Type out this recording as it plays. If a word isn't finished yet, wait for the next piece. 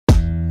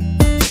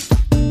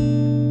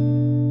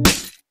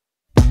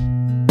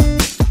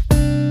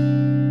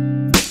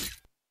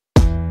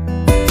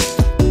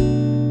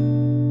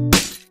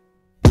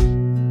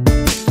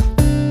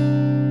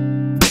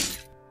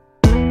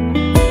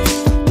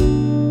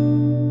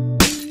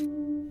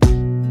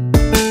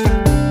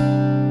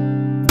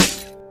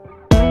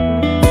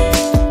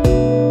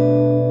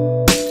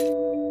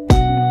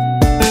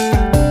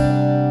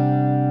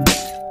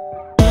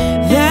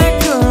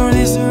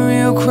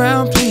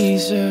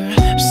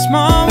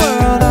Small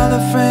world, all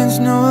the friends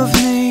know of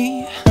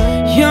me.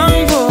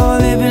 Young boy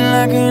living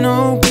like an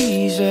old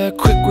geezer.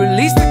 Quick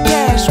release the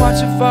cash,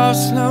 watch it fall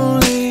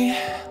slowly.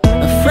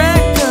 A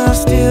frat girl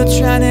still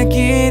trying to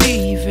get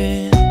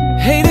even.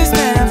 Haters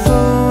mad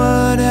for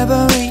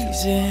whatever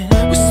reason.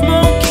 With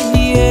smoke in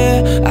the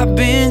air, I've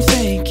been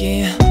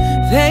thinking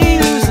they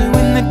lose it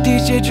when the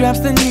DJ drops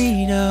the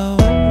needle.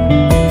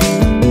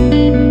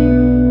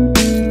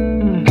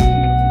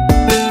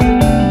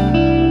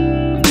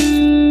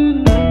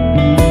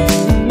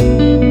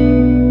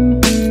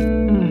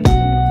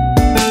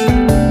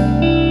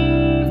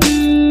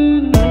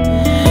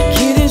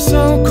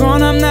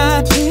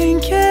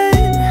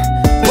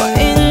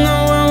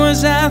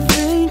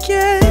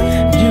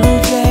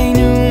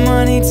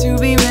 To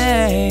be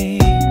made,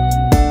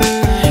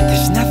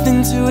 there's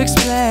nothing to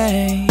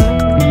explain.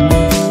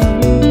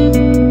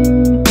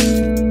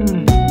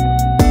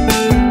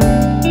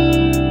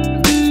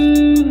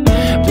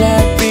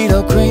 Black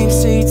Beetle, cream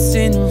seats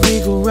in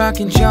Regal,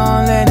 rocking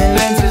John Lennon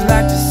lenses,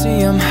 like to see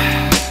him.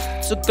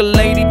 Took a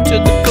lady to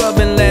the club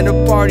and let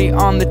her party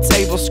on the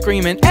table,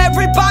 screaming,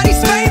 everybody's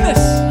famous!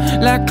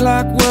 Like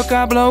clockwork,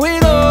 I blow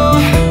it all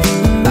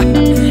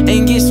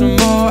and get some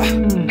more.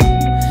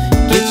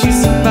 Get you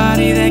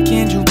somebody that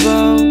can do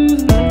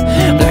both.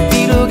 Black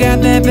Beetle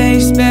got that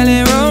bass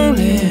belly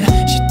rolling.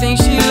 She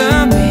thinks she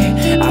love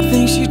me, I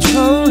think she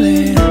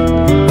trolling.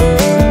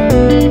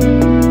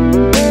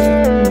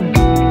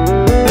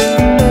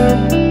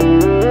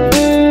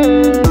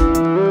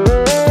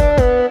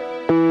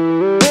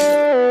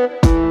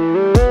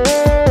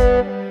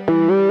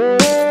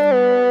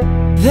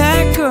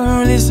 That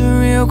girl is a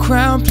real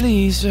crowd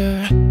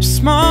pleaser.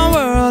 Small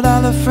world,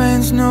 all the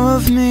friends know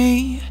of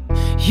me.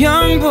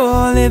 Young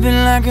boy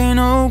living like an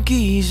old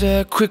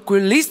geezer. Quick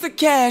release the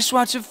cash,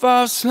 watch it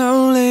fall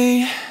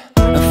slowly.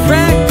 A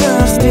frat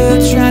girl still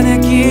trying to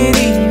get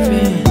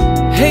even.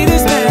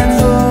 Haters mad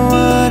for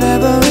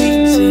whatever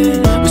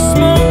reason. With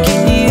smoke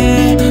in the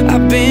air,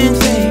 I've been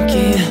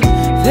thinking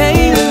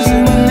they lose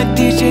it when the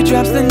DJ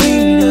drops the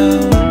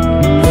needle.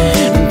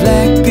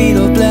 Black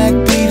Beetle, Black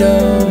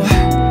Beetle.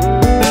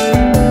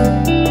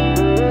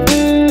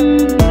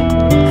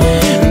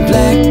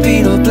 Black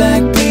Beetle,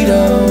 Black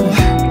Beetle.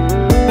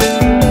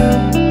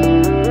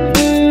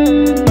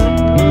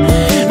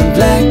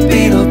 Black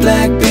Beetle,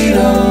 Black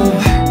Beetle.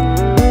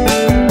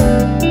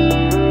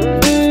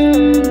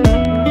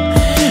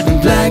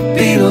 Black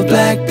Beetle,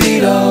 Black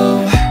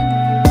Beetle.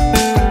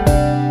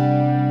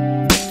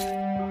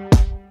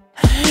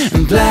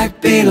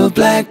 Black Beetle,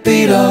 Black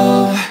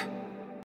Beetle.